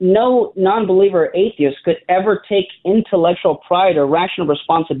 then no non-believer or atheist could ever take intellectual pride or rational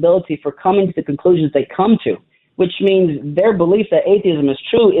responsibility for coming to the conclusions they come to, which means their belief that atheism is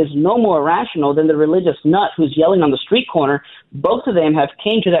true is no more rational than the religious nut who's yelling on the street corner. Both of them have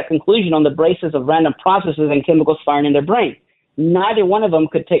came to that conclusion on the basis of random processes and chemicals firing in their brain. Neither one of them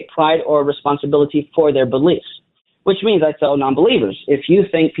could take pride or responsibility for their beliefs, which means I tell non-believers, if you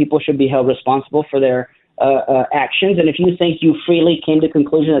think people should be held responsible for their actions, and if you think you freely came to the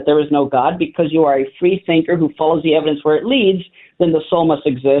conclusion that there is no God because you are a free thinker who follows the evidence where it leads, then the soul must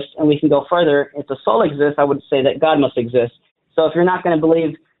exist, and we can go further. If the soul exists, I would say that God must exist. So if you're not going to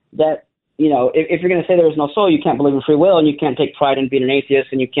believe that, if you're going to say there is no soul, you can't believe in free will, and you can't take pride in being an atheist,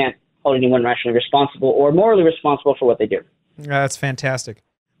 and you can't hold anyone rationally responsible or morally responsible for what they do. That's fantastic.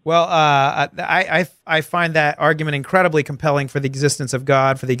 Well, I find that argument incredibly compelling for the existence of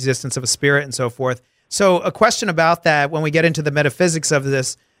God, for the existence of a spirit, and so forth. So a question about that, when we get into the metaphysics of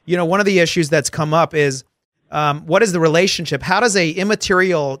this, one of the issues that's come up is what is the relationship? How does a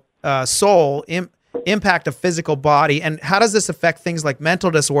immaterial soul impact a physical body, and how does this affect things like mental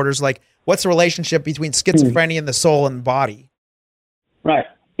disorders? Like, what's the relationship between schizophrenia and the soul and body? Right.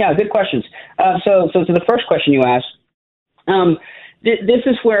 Yeah, good questions. So to the first question you asked, this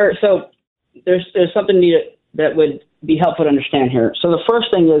is where, there's something that would be helpful to understand here. So the first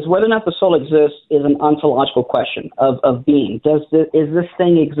thing is whether or not the soul exists is an ontological question of being. Is this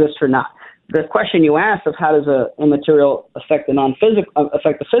thing exist or not? The question you asked of how does an immaterial affect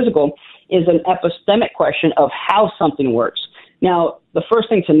the physical is an epistemic question of how something works. Now, the first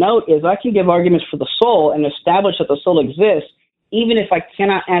thing to note is I can give arguments for the soul and establish that the soul exists, even if I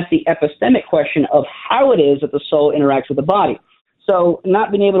cannot ask the epistemic question of how it is that the soul interacts with the body. So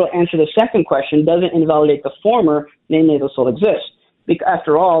not being able to answer the second question doesn't invalidate the former, namely the soul exists. Because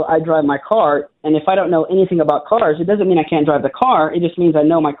after all, I drive my car, and if I don't know anything about cars, it doesn't mean I can't drive the car. It just means I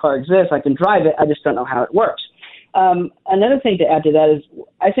know my car exists. I can drive it. I just don't know how it works. Another thing to add to that is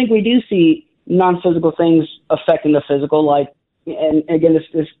I think we do see non-physical things affecting the physical, and again,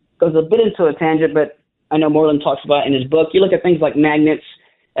 this goes a bit into a tangent, but I know Moreland talks about it in his book. You look at things like magnets,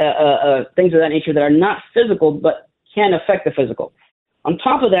 things of that nature that are not physical but can affect the physical. On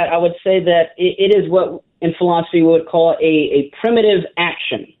top of that, I would say that it is what in philosophy we would call a primitive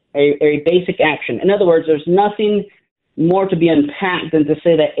action, a basic action. In other words, there's nothing more to be unpacked than to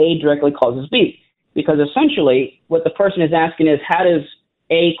say that A directly causes B. Because essentially, what the person is asking is, how does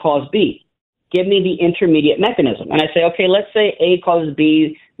A cause B? Give me the intermediate mechanism. And I say, okay, let's say A causes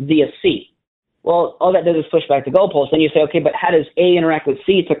B via C. Well, all that does is push back the goalpost. Then you say, okay, but how does A interact with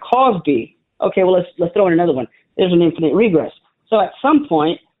C to cause B? Okay, well, let's throw in another one. There's an infinite regress. So at some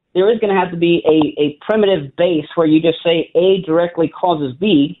point, there is going to have to be a primitive base where you just say A directly causes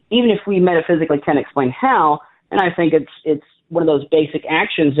B, even if we metaphysically can't explain how. And I think it's one of those basic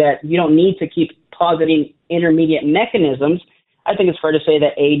actions that you don't need to keep positing intermediate mechanisms. I think it's fair to say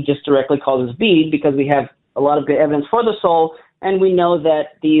that A just directly causes B because we have a lot of good evidence for the soul, and we know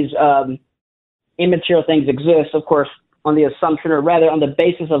that these immaterial things exist, of course, on the assumption, or rather on the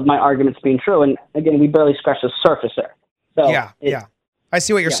basis of my arguments being true. And again, we barely scratch the surface there. So yeah. I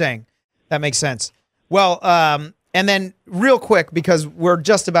see what you're saying. That makes sense. Well, and then real quick, because we're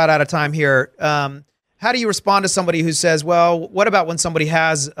just about out of time here, how do you respond to somebody who says, well, what about when somebody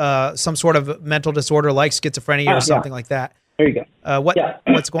has some sort of mental disorder like schizophrenia or something like that? There you go.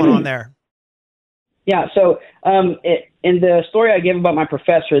 What's going on there? Yeah, so in the story I gave about my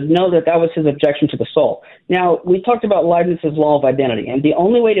professor, know that was his objection to the soul. Now, we talked about Leibniz's law of identity, and the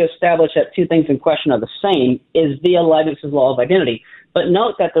only way to establish that two things in question are the same is via Leibniz's law of identity. But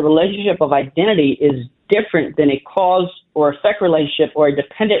note that the relationship of identity is different than a cause or effect relationship or a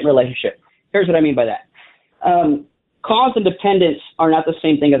dependent relationship. Here's what I mean by that. Cause and dependence are not the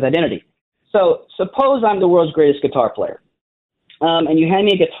same thing as identity. So suppose I'm the world's greatest guitar player. And you hand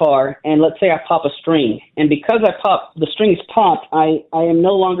me a guitar, and let's say I pop a string. And because the strings popped, I am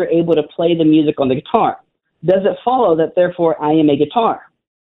no longer able to play the music on the guitar. Does it follow that, therefore, I am a guitar?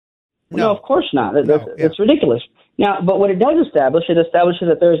 No, of course not. It's ridiculous. Now, but what it does establish, it establishes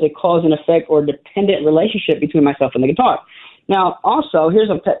that there is a cause and effect or dependent relationship between myself and the guitar. Now, also, here's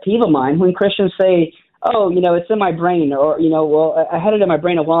a pet peeve of mine. When Christians say, oh, it's in my brain, or, well, I had it in my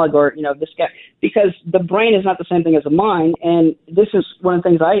brain a while ago, or, this guy, because the brain is not the same thing as the mind. And this is one of the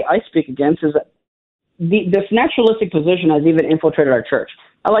things I speak against is that this naturalistic position has even infiltrated our church.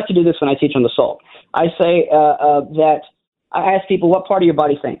 I like to do this when I teach on the soul. I say that I ask people, what part of your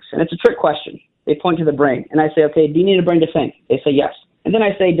body thinks? And it's a trick question. They point to the brain. And I say, okay, do you need a brain to think? They say yes. And then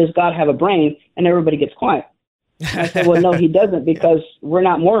I say, does God have a brain? And everybody gets quiet. I said, well, no, he doesn't, because we're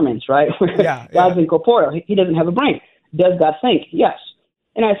not Mormons, right? God's incorporeal. He doesn't have a brain. Does God think? Yes.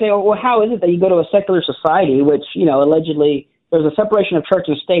 And I say, well, how is it that you go to a secular society, which, allegedly there's a separation of church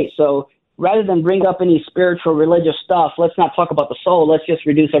and state. So rather than bring up any spiritual, religious stuff, let's not talk about the soul. Let's just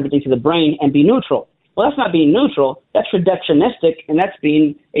reduce everything to the brain and be neutral. Well, that's not being neutral. That's reductionistic, and that's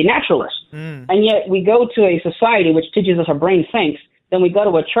being a naturalist. And yet we go to a society which teaches us our brain thinks. Then we go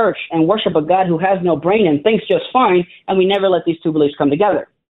to a church and worship a God who has no brain and thinks just fine, and we never let these two beliefs come together.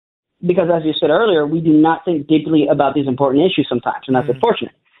 Because as you said earlier, we do not think deeply about these important issues sometimes, and that's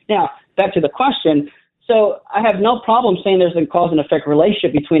unfortunate. Now, back to the question. So I have no problem saying there's a cause and effect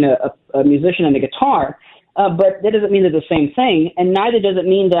relationship between a musician and a guitar, but that doesn't mean they're the same thing, and neither does it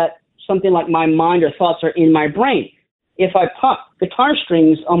mean that something like my mind or thoughts are in my brain. if I pop guitar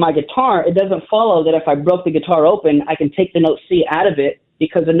strings on my guitar, it doesn't follow that if I broke the guitar open, I can take the note C out of it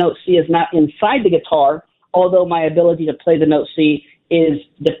because the note C is not inside the guitar, although my ability to play the note C is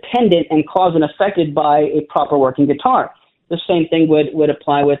dependent and caused and affected by a proper working guitar. The same thing would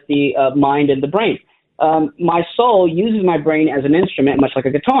apply with the mind and the brain. My soul uses my brain as an instrument, much like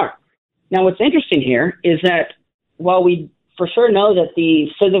a guitar. Now, what's interesting here is that while we for sure know that the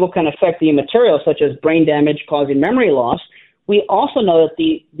physical can affect the immaterial, such as brain damage causing memory loss, we also know that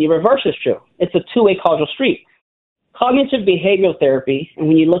the reverse is true. It's a two-way causal street. Cognitive behavioral therapy, and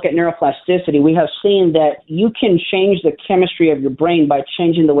when you look at neuroplasticity, we have seen that you can change the chemistry of your brain by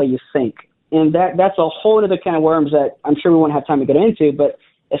changing the way you think. And that's a whole other kind of worms that I'm sure we won't have time to get into, but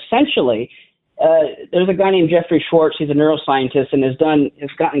essentially, there's a guy named Jeffrey Schwartz. He's a neuroscientist and has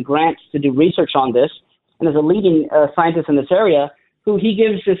gotten grants to do research on this, and is a leading scientist in this area, who he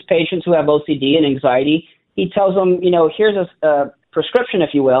gives his patients who have OCD and anxiety. He tells them, here's a prescription,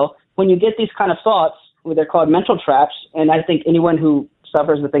 if you will. When you get these kind of thoughts, they're called mental traps, and I think anyone who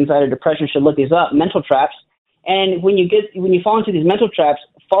suffers with anxiety or depression should look these up, mental traps. And when you fall into these mental traps,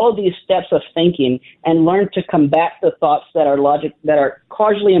 follow these steps of thinking and learn to combat the thoughts that are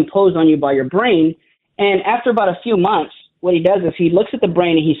causally imposed on you by your brain. And after about a few months, what he does is he looks at the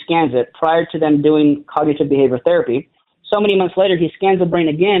brain and he scans it prior to them doing cognitive behavioral therapy. So many months later, he scans the brain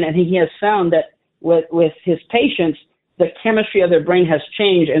again, and he has found that with his patients, the chemistry of their brain has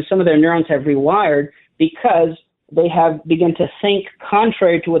changed and some of their neurons have rewired because they have begun to think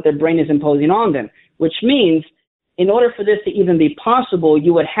contrary to what their brain is imposing on them, which means in order for this to even be possible,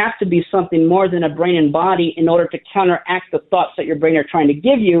 you would have to be something more than a brain and body in order to counteract the thoughts that your brain are trying to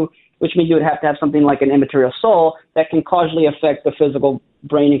give you, which means you would have to have something like an immaterial soul that can causally affect the physical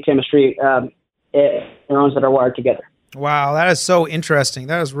brain and chemistry neurons that are wired together. Wow, that is so interesting.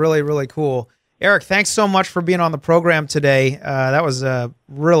 That is really, really cool. Eric, thanks so much for being on the program today. That was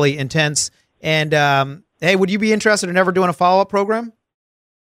really intense. And hey, would you be interested in ever doing a follow-up program?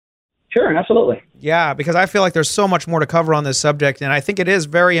 Sure, absolutely. Yeah, because I feel like there's so much more to cover on this subject, and I think it is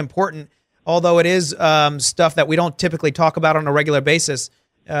very important, although it is stuff that we don't typically talk about on a regular basis.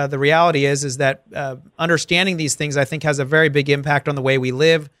 The reality is that understanding these things, I think, has a very big impact on the way we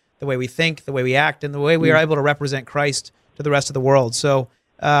live, the way we think, the way we act, and the way we are able to represent Christ to the rest of the world. So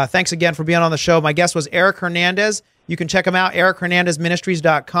thanks again for being on the show. My guest was Eric Hernandez. You can check him out,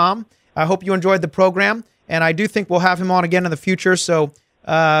 erichernandezministries.com. I hope you enjoyed the program, and I do think we'll have him on again in the future, so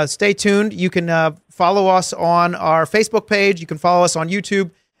stay tuned. You can follow us on our Facebook page. You can follow us on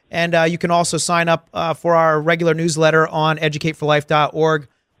YouTube, and you can also sign up for our regular newsletter on educateforlife.org.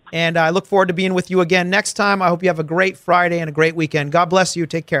 And I look forward to being with you again next time. I hope you have a great Friday and a great weekend. God bless you.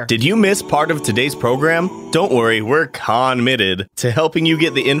 Take care. Did you miss part of today's program? Don't worry, we're committed to helping you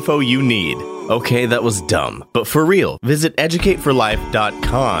get the info you need. Okay, that was dumb, but for real, visit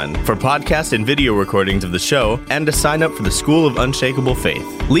educateforlife.com for podcast and video recordings of the show and to sign up for the School of Unshakable Faith.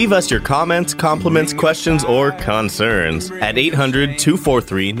 Leave us your comments, compliments, questions, or concerns at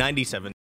 800-243-97.